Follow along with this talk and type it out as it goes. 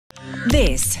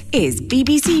This is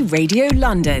BBC Radio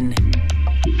London.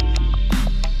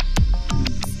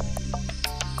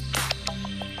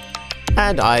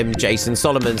 And I'm Jason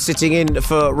Solomon, sitting in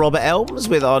for Robert Elms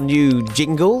with our new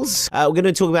jingles. We're going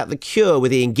to talk about The Cure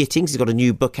with Ian Gittins. He's got a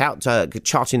new book out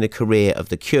charting the career of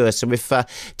The Cure. So if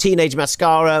teenage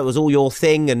mascara was all your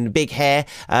thing and big hair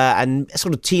and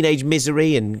sort of teenage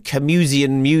misery and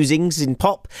Camusian musings in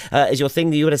pop is your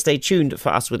thing, you got to stay tuned for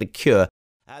us with The Cure.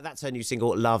 That's her new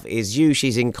single, Love Is You.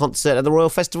 She's in concert at the Royal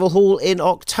Festival Hall in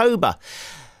October.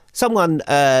 I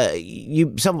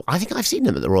think I've seen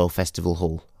them at the Royal Festival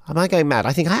Hall. Am I going mad?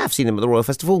 I think I have seen them at the Royal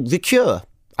Festival. The Cure.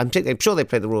 I'm sure they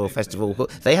played the Royal Festival.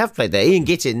 They have played there. Ian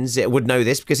Gittins would know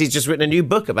this because he's just written a new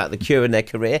book about The Cure and their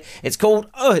career. It's called,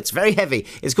 it's very heavy.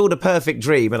 It's called A Perfect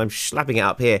Dream, and I'm slapping it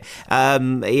up here.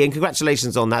 Ian,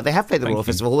 congratulations on that. They have played the Royal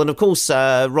Festival. And of course,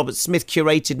 Robert Smith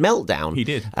curated Meltdown. He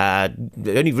did.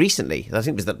 Only recently. I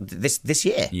think it was this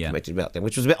year. Yeah. Curated Meltdown,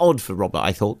 which was a bit odd for Robert,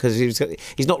 I thought, because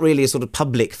he's not really a sort of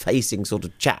public-facing sort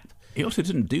of chap. He also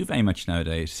doesn't do very much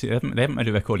nowadays. They haven't made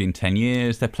a record in 10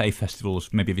 years. They play festivals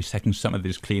maybe every second summer. They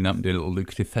just clean up and do a little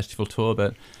lucrative festival tour.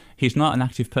 But he's not an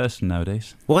active person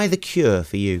nowadays. Why The Cure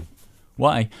for you?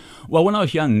 Why? Well, when I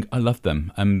was young, I loved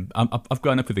them. I've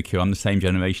grown up with The Cure. I'm the same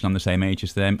generation. I'm the same age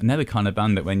as them. And they're the kind of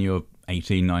band that when you're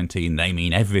 18, 19, they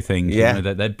mean everything. Yeah. You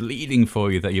know, they're bleeding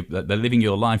for you, that they're living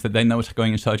your life, that they know what's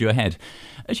going inside your head.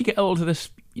 As you get older, they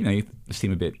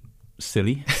seem a bit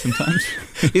silly sometimes.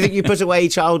 You think you put away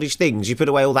childish things? You put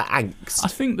away all that angst? I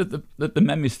think that the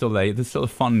memory's still there. There's still a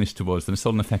fondness towards them,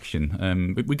 still an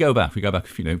affection. We go back,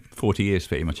 40 years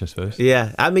pretty much, I suppose.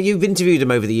 Yeah, I mean, you've interviewed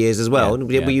them over the years as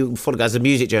well. Yeah. Were you following as a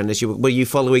music journalist? Were you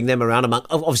following them around?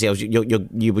 Obviously,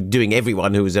 you were doing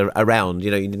everyone who was around. You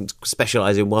didn't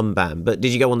specialise in one band, but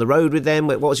did you go on the road with them?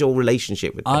 What was your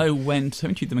relationship with them? I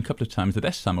interviewed them a couple of times. The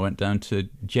best time I went down to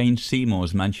Jane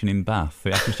Seymour's mansion in Bath.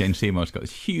 The actress Jane Seymour's got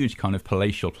this huge kind of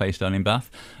palatial place down in Bath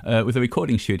with a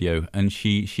recording studio, and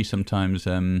she sometimes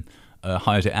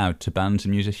hires it out to bands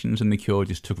and musicians, and The Cure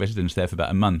just took residence there for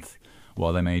about a month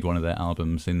while they made one of their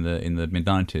albums in the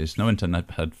mid-90s. And I went and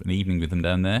had an evening with them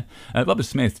down there. Robert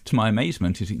Smith, to my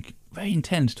amazement, is very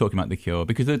intense talking about The Cure,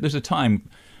 because there's a time,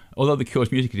 although The Cure's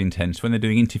music is intense, when they're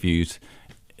doing interviews,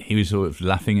 he was sort of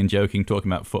laughing and joking, talking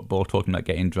about football, talking about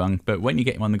getting drunk. But when you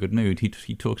get him on the good mood,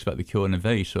 he talks about The Cure in a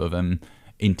very sort of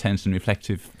intense and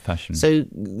reflective fashion. So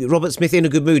Robert Smith in a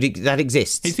good mood, that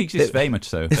exists? It exists very much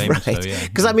so. Right.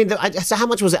 Because I mean, so how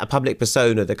much was it a public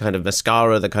persona? The kind of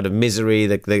mascara, the kind of misery,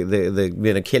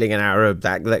 the killing an Arab,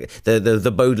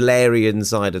 the Baudelarian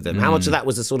side of them. How much of that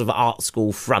was a sort of art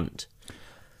school front?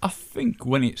 I think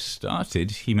when it started,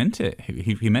 he meant it.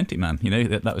 He meant it, man.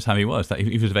 That was how he was.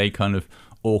 He was a very kind of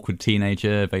awkward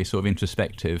teenager, very sort of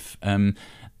introspective.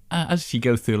 As you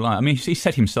go through life, I mean, he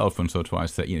said himself once or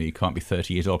twice that you can't be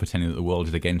 30 years old pretending that the world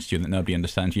is against you and that nobody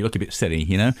understands you. You look a bit silly,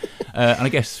 And I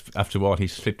guess after a while, he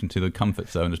slipped into the comfort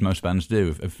zone, as most bands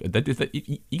do.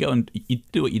 You go and you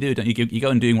do what you do, don't you? You go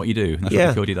and doing what you do. And that's what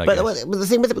The Cure did, I guess. But the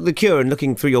thing with The Cure and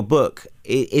looking through your book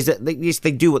is that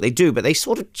they do what they do, but they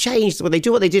sort of changed when they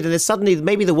do what they did, and then suddenly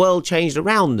maybe the world changed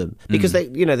around them because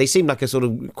they seem like a sort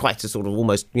of quite a sort of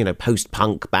almost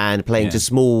post-punk band playing to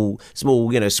small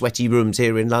sweaty rooms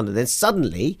here in London. Then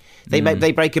suddenly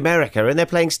they break America and they're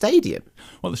playing stadium.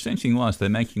 Well, the strange thing was they're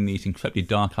making these incredibly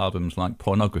dark albums like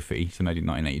Pornography, so made in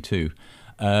 1982.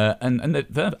 And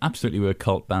they absolutely were a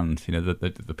cult band.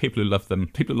 The people who loved them,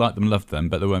 people who liked them loved them,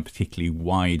 but they weren't particularly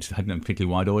wide, had no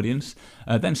particularly wide audience.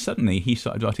 Then suddenly he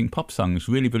started writing pop songs,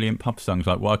 really brilliant pop songs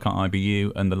like Why Can't I Be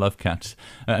You and The Love Cats.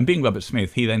 And being Robert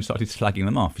Smith, he then started slagging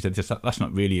them off. He said, that's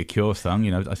not really a Cure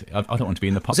song. I don't want to be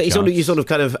in the pop charts. So you sort of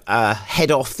kind of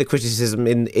head off the criticism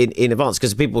in advance,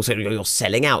 because people say you're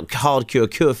selling out.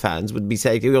 Hardcore Cure fans would be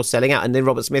saying you're selling out, and then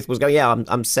Robert Smith was going, yeah,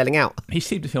 I'm selling out. He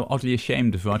seemed to feel oddly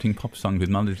ashamed of writing pop songs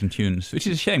with melodies and tunes, which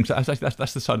is a shame, because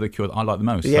that's the side of The Cure that I like the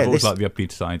most. I've always liked the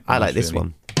upbeat side. I like this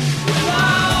one.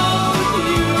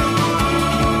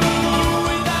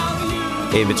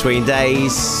 In Between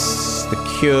Days, The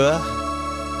Cure.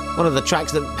 One of the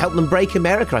tracks that helped them break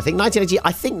America, I think.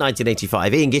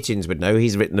 1985. Ian Gittins would know.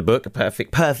 He's written the book, A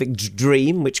Perfect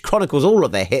Dream, which chronicles all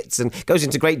of their hits and goes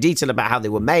into great detail about how they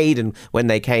were made and when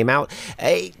they came out.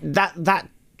 That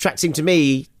track seemed to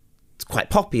me quite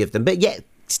poppy of them, but yet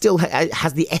still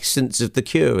has the essence of The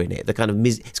Cure in it. The kind of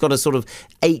it's got a sort of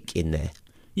ache in there.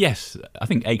 Yes, I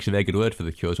think ache's a very good word for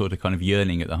The Cure. It's sort of kind of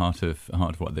yearning at the heart of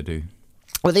what they do.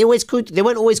 Well, they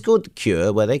weren't always called the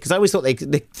Cure, were they? Because I always thought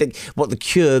what the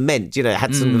Cure meant, it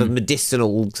had some sort of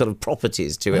medicinal sort of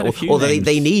properties to it. Or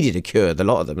they needed a cure, a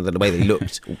lot of them, the way they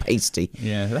looked, all pasty.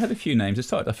 Yeah, they had a few names. It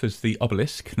started off as the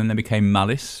Obelisk, and then they became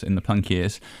Malice in the punk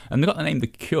years. And they got the name the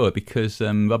Cure because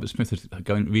Robert Smith was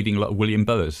reading a lot of William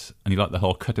Burroughs, and he liked the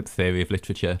whole cut-up theory of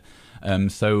literature.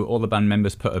 So all the band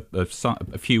members put a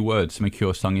few words from a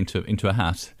Cure song into a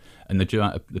hat, and they drew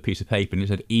out the piece of paper, and it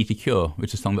said Easy Cure,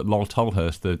 which is a song that Lol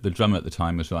Tolhurst, the drummer at the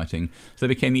time, was writing. So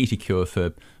they became Easy Cure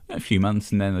for a few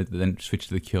months, and then switched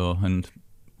to the Cure and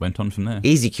went on from there.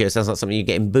 Easy Cure sounds like something you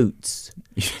get in Boots.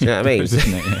 Do you know what I mean?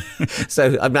 Isn't it? Yeah.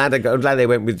 So I'm glad they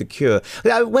went with the Cure.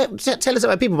 Tell us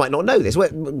about, people might not know this.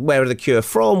 Where are the Cure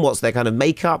from? What's their kind of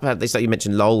makeup? You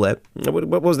mentioned Lol there.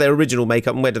 What was their original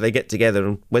makeup, and where do they get together?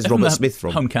 And where's Robert Smith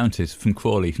from? Home counties, from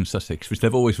Crawley, from Sussex, which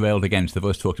they've always railed against. They've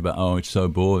always talked about, oh, it's so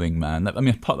boring, man.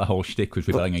 Part of the whole shtick was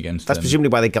rebelling against That's presumably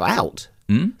why they got out.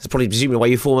 That's probably presumably why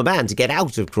you form a band, to get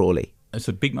out of Crawley. It's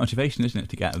a big motivation, isn't it,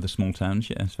 to get out of the small towns?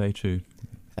 Yeah, it's very true.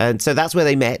 And so that's where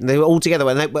they met, and they were all together.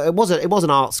 And it was an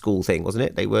art school thing, wasn't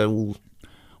it? They were all... It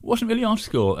wasn't really art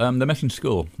school. They met in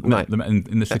school. Right. They met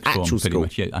in the sixth form, pretty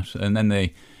much. Yeah, and then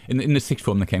they... In the sixth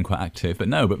form, they became quite active. But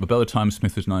by the time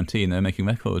Smith was 19, they were making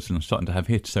records and starting to have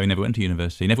hits. So he never went to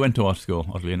university. He never went to art school,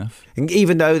 oddly enough. And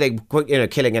even though they,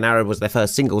 "Killing an Arab" was their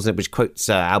first singles, which quotes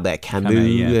Albert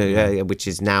Camus, which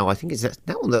is now, I think, it's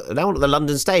now on the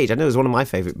London stage. I know it was one of my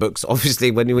favourite books.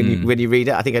 Obviously, when you read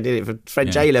it, I think I did it for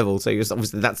French A level. So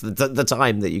obviously that's the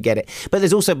time that you get it. But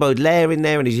there's also Baudelaire in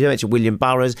there, and as you mentioned, William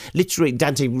Burroughs, literary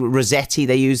Dante Rossetti.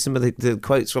 They use some of the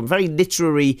quotes from, very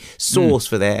literary source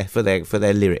for their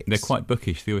lyrics. They're quite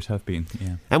bookish. They always have been.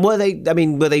 Yeah. And were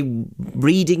they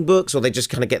reading books, or they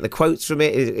just kind of get the quotes from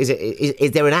it?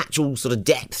 Is there an actual sort of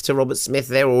depth to Robert Smith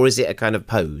there, or is it a kind of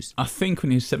pose? I think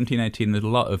when he was 17, 18, there's a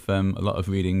lot of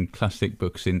reading classic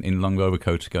books in long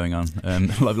overcoats going on. A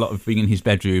lot of being in his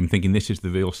bedroom, thinking this is the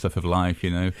real stuff of life.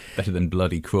 Better than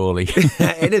bloody Crawley.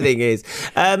 Anything is.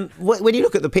 When you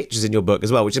look at the pictures in your book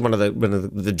as well, which is one of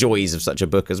the joys of such a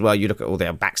book as well, you look at all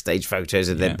their backstage photos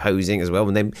and them posing as well,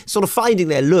 and then sort of finding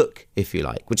their look, if you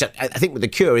like, which I think with the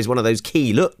Cure is one of those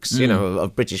key looks,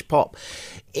 of British pop.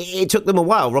 It took them a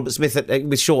while. Robert Smith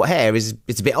with short hair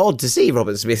it's a bit odd to see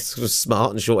Robert Smith sort of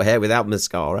smart and short hair without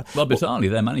mascara. Well, bizarrely,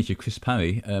 their manager Chris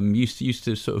Parry used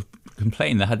to sort of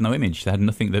complain they had no image. They had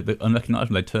nothing. They're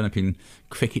unrecognisable. They'd turn up in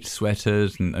cricket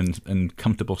sweaters and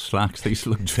comfortable slacks. They used to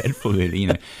look dreadful, really.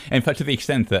 In fact, to the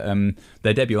extent that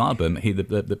their debut album,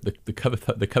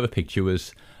 the cover picture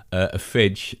was a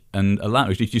fridge and a lamp,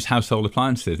 which is just household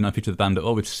appliances. And I picture the band at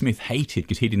all, which Smith hated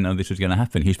because he didn't know this was going to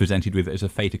happen. He was presented with it as a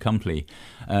fait accompli.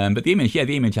 But the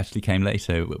image actually came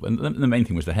later. The main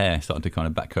thing was the hair, starting to kind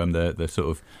of back home the sort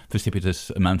of precipitous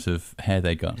amount of hair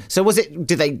they got. So was it?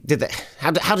 Did they?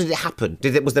 How did it happen?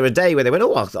 Was there a day where they went,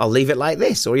 "Oh, I'll leave it like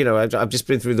this," or I've just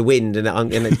been through the wind and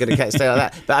it's going to stay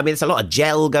like that? But I mean, it's a lot of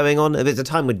gel going on. There's a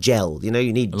time with gel. You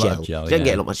need gel. You don't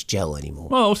get much gel anymore.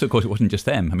 Well, also, of course, it wasn't just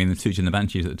them. I mean, the Susie and the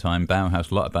Banshees at the time,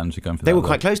 Bauhaus, a lot of bands were going for that. They were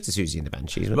quite close to Susie and the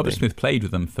Banshees, weren't Robert they? Smith played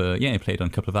with them he played on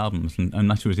a couple of albums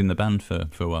and actually was in the band for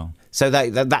a while. So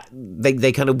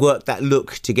they kind of worked that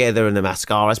look together and the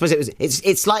mascara. I suppose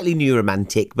it's slightly new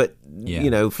romantic, but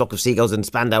Flock of Seagulls and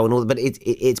Spandau and all that, but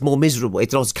it's more miserable.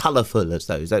 It's not as colourful as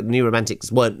those. New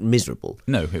romantics weren't miserable.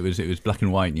 No, it was black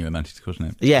and white new romantics, wasn't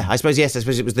it? Yeah, I suppose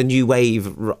it was the new wave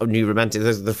of new romantic,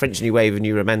 the French new wave of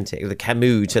new romantic, the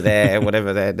Camus to their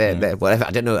whatever their whatever.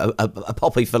 I don't know, a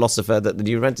poppy philosopher that the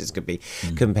new romantics could be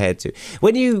compared to.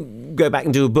 When you go back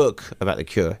and do a book about the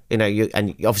Cure, and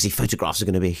obviously photographs are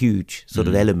going to be a huge sort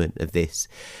of element of this.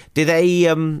 Do they,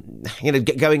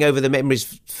 going over the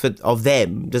memories of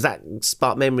them, does that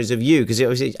spark memories of you? Because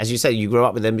obviously, as you say, you grew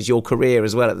up with them as your career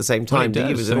as well at the same time. Well,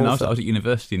 I was at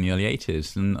university in the early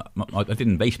 80s, and I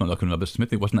didn't base my look on Robert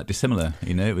Smith. It wasn't that dissimilar.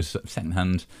 It was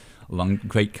second-hand, long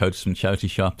great coats from charity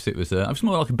shops. It was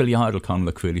more like a Billy Idol kind of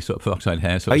look, really, sort of peroxide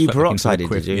hair. You peroxided,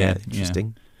 did you? Yeah,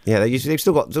 interesting. Yeah, they've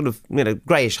still got sort of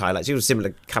greyish highlights. It was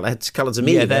similar colour to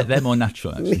me. Yeah, they're more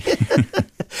natural, actually.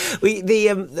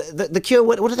 The Cure,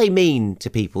 what do they mean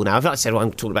to people now? I've said,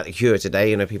 I'm talking about the Cure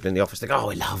today. People in the office think, "Oh,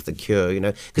 I love the Cure,"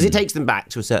 because it takes them back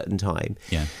to a certain time.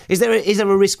 Yeah. Is there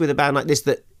a risk with a band like this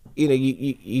that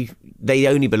they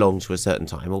only belong to a certain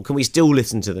time, or can we still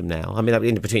listen to them now? I mean,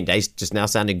 In Between Days just now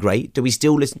sounded great. Do we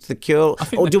still listen to the Cure,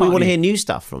 or do we want to hear new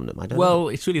stuff from them? I don't know. Well,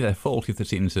 it's really their fault if they're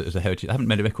seen as a heritage. I haven't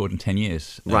made a record in 10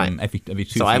 years. Right. Every 2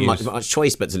 years. So I haven't much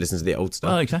choice but to listen to the old stuff.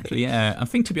 Well, exactly, yeah. I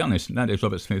think, to be honest, nowadays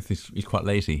Robert Smith he's quite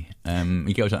lazy.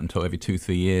 He goes out and tour every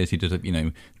 2-3 years. He does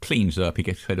cleans up. He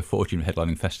gets paid a fortune for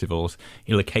headlining festivals.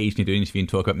 He'll occasionally do an interview and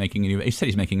talk about making he said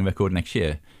he's making a record next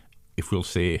year. if we'll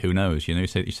see it, who knows? You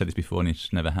said this before, and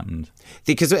it's never happened.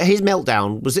 Because his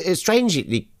meltdown was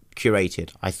strangely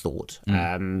curated, I thought.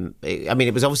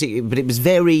 It was obviously, but it was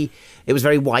very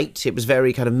white. It was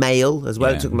very kind of male as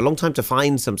well. Yeah. It took them a long time to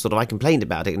find some sort of. I complained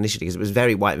about it initially because it was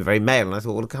very white and very male, and I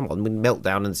thought, well, come on,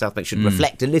 Meltdown and South Bank should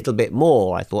reflect a little bit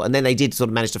more. I thought, and then they did sort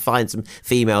of manage to find some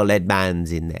female-led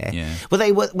bands in there. Yeah. Were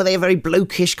they a very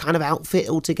blokish kind of outfit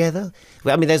altogether?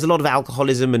 I mean, there's a lot of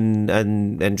alcoholism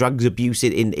and drugs abuse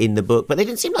in the book, but they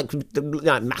didn't seem like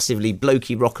massively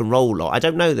blokey rock and roll lot. I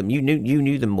don't know them. You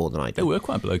knew them more than I do. They were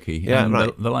quite blokey. Yeah,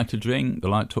 right. They like to drink. They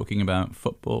like talking about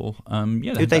football.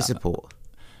 Who'd they support?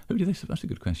 Who did they support? That's a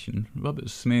good question.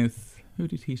 Robert Smith. Who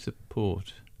did he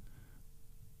support?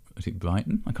 Was it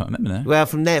Brighton? I can't remember now. Well,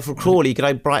 from Crawley, you could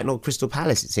go Brighton or Crystal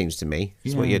Palace. It seems to me.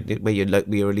 It's where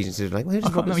your allegiance is like. I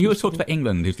can't remember. You were talking about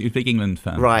England. He was a big England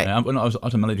fan, right? I was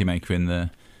a melody maker in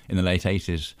the late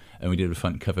 '80s, and we did a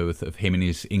front cover of him in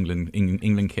his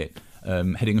England kit.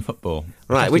 Heading a football.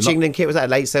 Right, which England kit was that?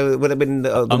 Late, so it would have been the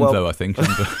Umbro, I think.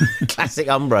 Classic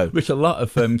Umbro. Which a lot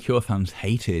of Cure fans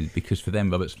hated, because for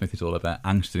them Robert Smith is all about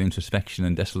angst and introspection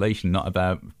and desolation, not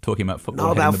about talking about football.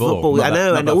 Not about football, I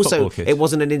know, and also it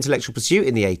wasn't an intellectual pursuit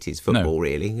in the 80s, football,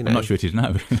 really. I'm not sure it is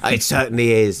now. It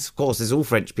certainly is. Of course, there's all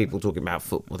French people talking about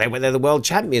football. They're the world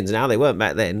champions now, they weren't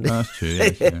back then. Oh, that's true,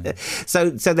 yes, yeah.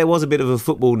 So there was a bit of a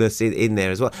footballness in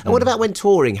there as well. And what about when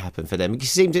touring happened for them? It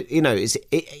seemed to,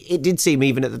 it did seem,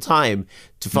 even at the time,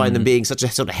 to find them being such a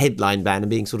sort of headline band and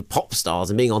being sort of pop stars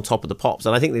and being on top of the pops.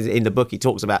 And I think in the book he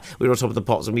talks about we were on top of the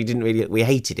pops and we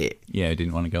hated it. Yeah,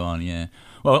 didn't want to go on, yeah.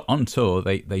 Well, on tour,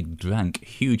 they drank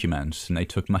huge amounts and they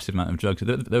took a massive amount of drugs.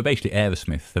 They were basically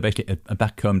Aerosmith. They're basically a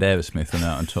backcombed Aerosmith when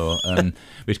they're out on tour,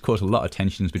 which caused a lot of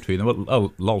tensions between them.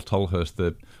 Well, Lol Tolhurst,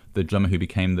 the drummer who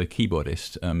became the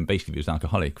keyboardist, basically was an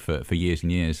alcoholic for years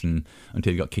and years, and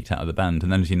until he got kicked out of the band,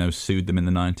 and then, as you know, sued them in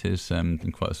the 90s,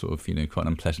 in quite a sort of quite an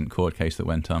unpleasant court case that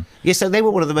went on. Yeah, so they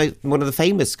were one of the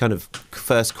famous kind of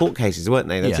first court cases, weren't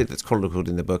they? That's it. That's chronicled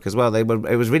in the book as well. It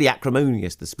was really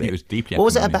acrimonious, the split. It was deeply. What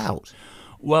was it about?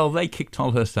 Well, they kicked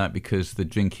Tolhurst out because the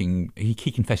drinking. He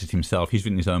confessed it himself. He's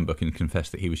written his own book and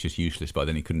confessed that he was just useless. By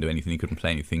then, he couldn't do anything. He couldn't play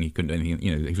anything. He couldn't do anything.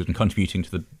 He wasn't contributing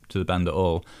to the band at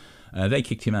all. They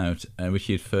kicked him out, which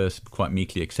he had first quite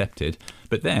meekly accepted.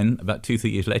 But then, about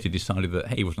 2-3 years later, decided that,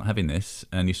 hey, he wasn't having this.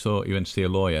 And he went to see a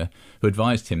lawyer who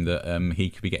advised him that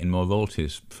he could be getting more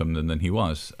royalties from them than he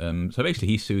was. So basically,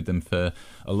 he sued them for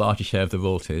a larger share of the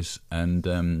royalties and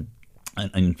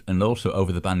also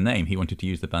over the band name. He wanted to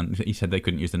use the band. He said they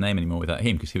couldn't use the name anymore without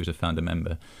him because he was a founder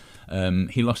member.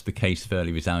 He lost the case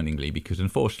fairly resoundingly because,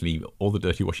 unfortunately, all the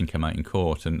dirty washing came out in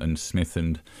court, and Smith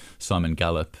and Simon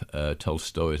Gallup told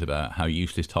stories about how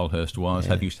useless Tolhurst was.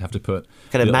 How they used to have to put.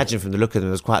 I can imagine from the look of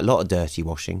them, there's quite a lot of dirty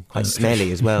washing, quite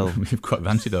smelly as well. Quite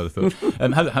fancied, I thought.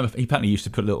 He apparently used to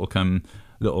put little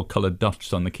coloured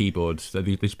dots on the keyboards.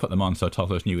 They just put them on so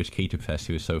Tolhurst knew which key to press.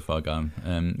 He was so far gone.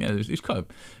 It's quite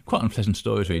unpleasant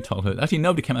stories, really. Tolhurst. Actually,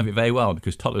 nobody came out of it very well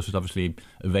because Tolhurst was obviously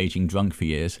a raging drunk for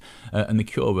years, and the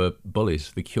Cure were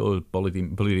bullies. The Cure bullied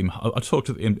him. I talked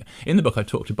to in the book. I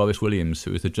talked to Boris Williams,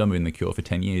 who was the drummer in the Cure for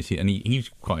 10 years, and he's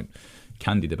quite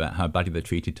candid about how badly they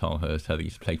treated Tolhurst, how they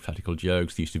used to play practical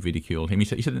jokes, they used to ridicule him. He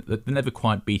said that they never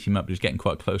quite beat him up, but he was getting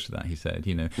quite close to that, he said,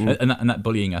 and that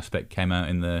bullying aspect came out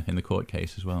in the court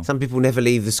case as well. Some people never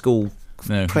leave the school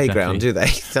playground, do they?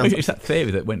 It's that theory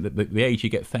that when the age you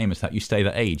get famous, that you stay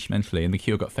that age mentally, and the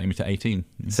Cure got famous at 18.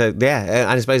 So yeah,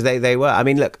 and I suppose they were. I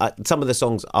mean, look, some of the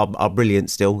songs are brilliant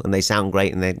still, and they sound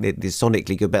great, and they're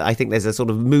sonically good. But I think there's a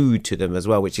sort of mood to them as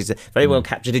well, which is very well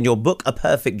captured in your book, A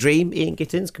Perfect Dream. Ian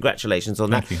Gittins, congratulations on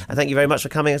that, and thank you very much for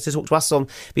coming to talk to us on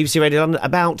BBC Radio London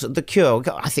about the Cure.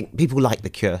 I think people like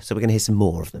the Cure, so we're going to hear some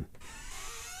more of them.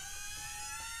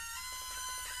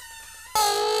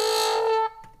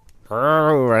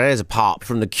 Oh, there's a pop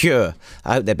from The Cure.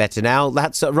 I hope they're better now.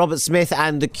 That's Robert Smith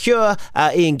and The Cure.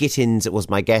 Ian Gittins was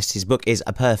my guest. His book is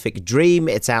A Perfect Dream.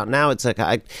 It's out now. It's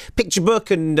a picture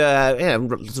book and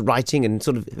writing and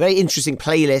sort of very interesting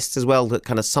playlist as well that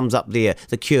kind of sums up the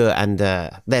Cure and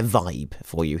their vibe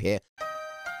for you here.